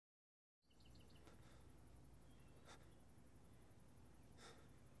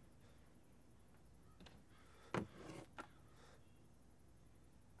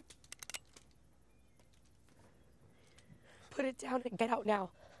put it down and get out now.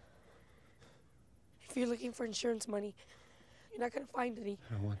 If you're looking for insurance money, you're not gonna find any.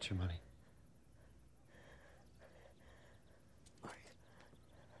 I don't want your money. All right.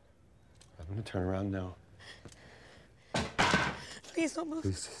 I'm gonna turn around now. Please don't move.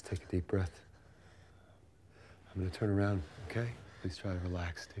 Please just take a deep breath. I'm gonna turn around, okay? Please try to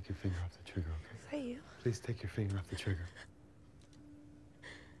relax. Take your finger off the trigger, okay? Is that you? Please take your finger off the trigger.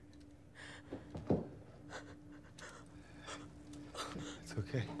 It's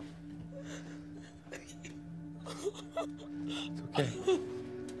okay. It's okay.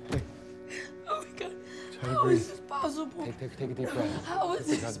 Hey. Oh my God. Try to How breathe. is this possible? Take a deep breath. How is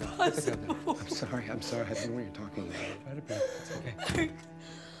this possible? I'm sorry. I don't know what you're talking about. Try to breathe. It's okay.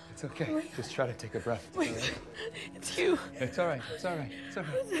 It's okay. Just try to take a breath. Wait, right? it's you. It's all right. It's all right. It's all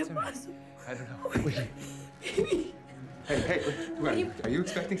right. How is It's that all right. possible? I don't know. Wait. Baby. Hey, are you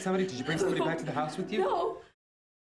expecting somebody? Did you bring somebody back to the house with you? No.